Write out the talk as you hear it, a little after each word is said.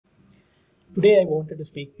Today I wanted to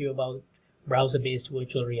speak to you about browser-based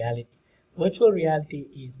virtual reality. Virtual reality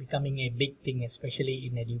is becoming a big thing, especially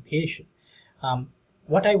in education.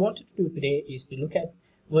 What I wanted to do today is to look at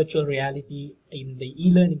virtual reality in the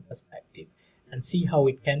e-learning perspective and see how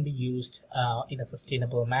it can be used in a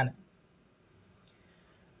sustainable manner.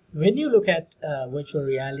 When you look at virtual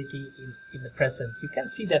reality in the present, you can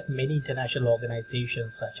see that many international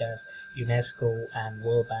organizations such as UNESCO and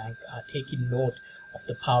World Bank are taking note of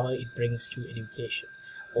the power it brings to education.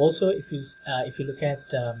 Also, if you look at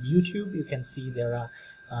YouTube, you can see there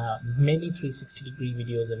are many 360-degree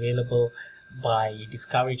videos available by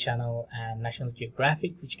Discovery Channel and National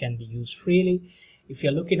Geographic, which can be used freely. If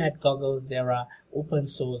you're looking at goggles, there are open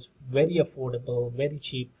source, very affordable, very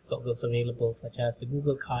cheap goggles available, such as the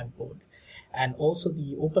Google Cardboard. And also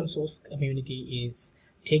the open source community is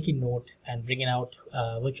taking note and bringing out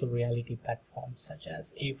virtual reality platforms such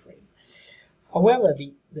as A-Frame. However,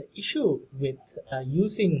 the issue with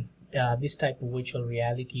using this type of virtual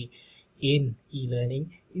reality in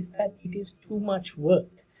e-learning is that it is too much work.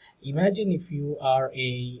 Imagine if you are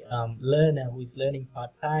a learner who is learning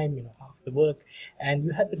part-time, after work, and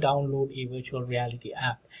you had to download a virtual reality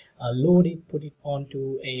app, load it, put it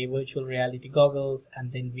onto a virtual reality goggles,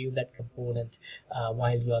 and then view that component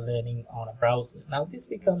while you are learning on a browser. Now, this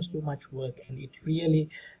becomes too much work, and it really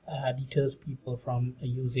deters people from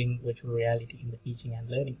using virtual reality in the teaching and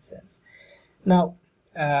learning sense. Now,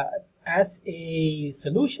 as a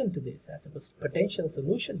solution to this, as a potential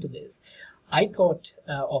solution to this, I thought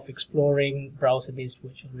of exploring browser-based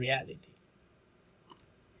virtual reality.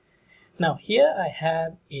 Now, here I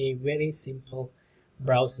have a very simple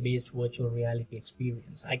browser-based virtual reality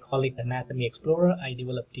experience. I call it Anatomy Explorer. I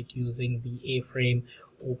developed it using the A-Frame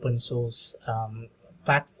open source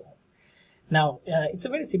platform. Now, it's a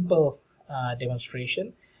very simple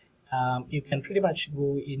demonstration. You can pretty much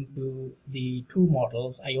go into the two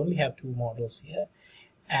models. I only have two models here.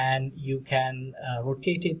 And you can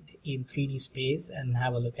rotate it in 3D space and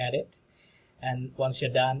have a look at it. And once you're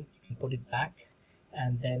done, you can put it back.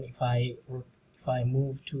 And then if I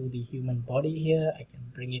move to the human body here, I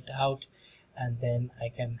can bring it out, and then I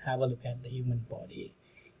can have a look at the human body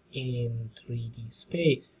in 3D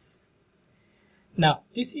space. Now,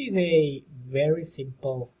 this is a very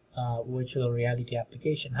simple virtual reality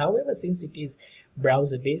application. However, since it is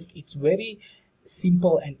browser-based, it's very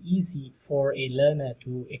simple and easy for a learner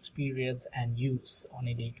to experience and use on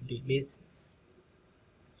a day-to-day basis.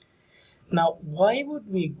 Now, why would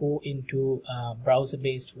we go into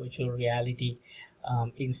browser-based virtual reality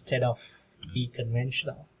instead of the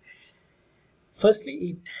conventional?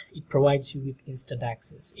 Firstly, it provides you with instant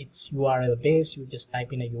access. It's URL based. You just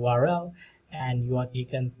type in a URL and you are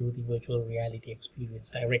taken to the virtual reality experience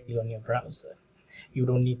directly on your browser. You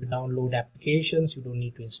don't need to download applications, you don't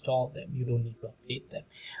need to install them, you don't need to update them.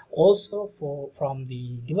 Also, from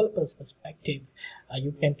the developer's perspective,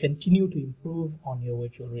 you can continue to improve on your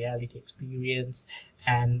virtual reality experience,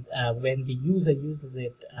 and when the user uses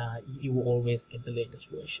it, you will always get the latest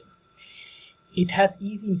version. It has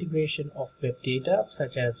easy integration of web data,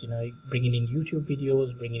 such as bringing in YouTube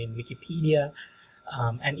videos, bringing in Wikipedia,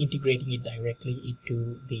 and integrating it directly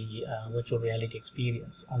into the virtual reality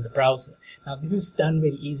experience on the browser. Now, this is done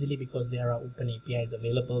very easily because there are open APIs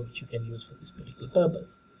available which you can use for this particular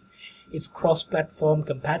purpose. It's cross-platform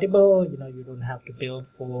compatible. You don't have to build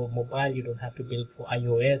for mobile, you don't have to build for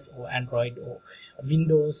iOS or Android or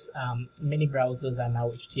Windows. Many browsers are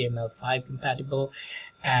now HTML5 compatible,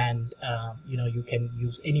 and you can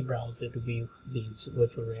use any browser to view these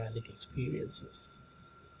virtual reality experiences.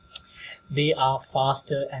 They are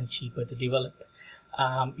faster and cheaper to develop.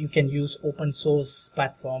 You can use open source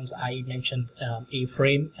platforms. I mentioned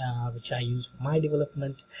A-Frame, which I use for my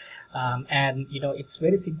development, and it's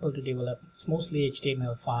very simple to develop. It's mostly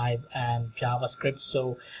HTML5 and JavaScript,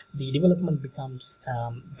 so the development becomes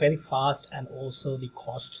very fast, and also the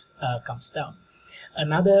cost comes down.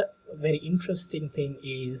 Another very interesting thing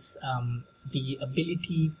is the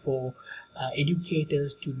ability for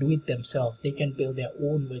educators to do it themselves. They can build their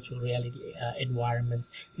own virtual reality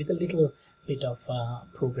environments with a little bit of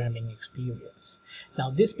programming experience. Now,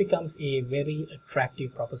 this becomes a very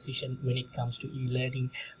attractive proposition when it comes to e-learning,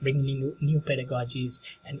 bringing new pedagogies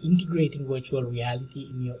and integrating virtual reality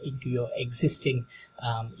into your existing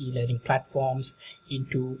e-learning platforms,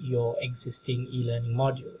 into your existing e-learning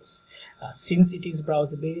modules. Since it is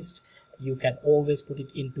browser-based, you can always put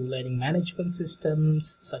it into learning management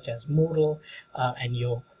systems such as Moodle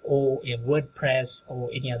or a WordPress or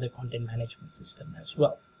any other content management system as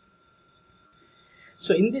well.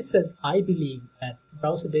 So in this sense, I believe that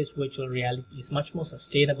browser-based virtual reality is much more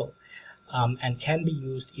sustainable and can be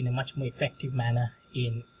used in a much more effective manner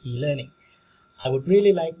in e-learning. I would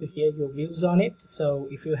really like to hear your views on it. So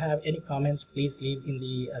if you have any comments, please leave in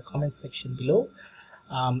the comments section below.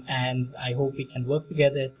 And I hope we can work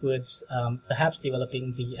together towards perhaps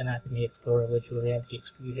developing the Anatomy Explorer virtual reality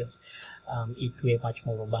experience into a much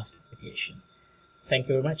more robust application. Thank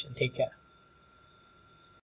you very much and take care.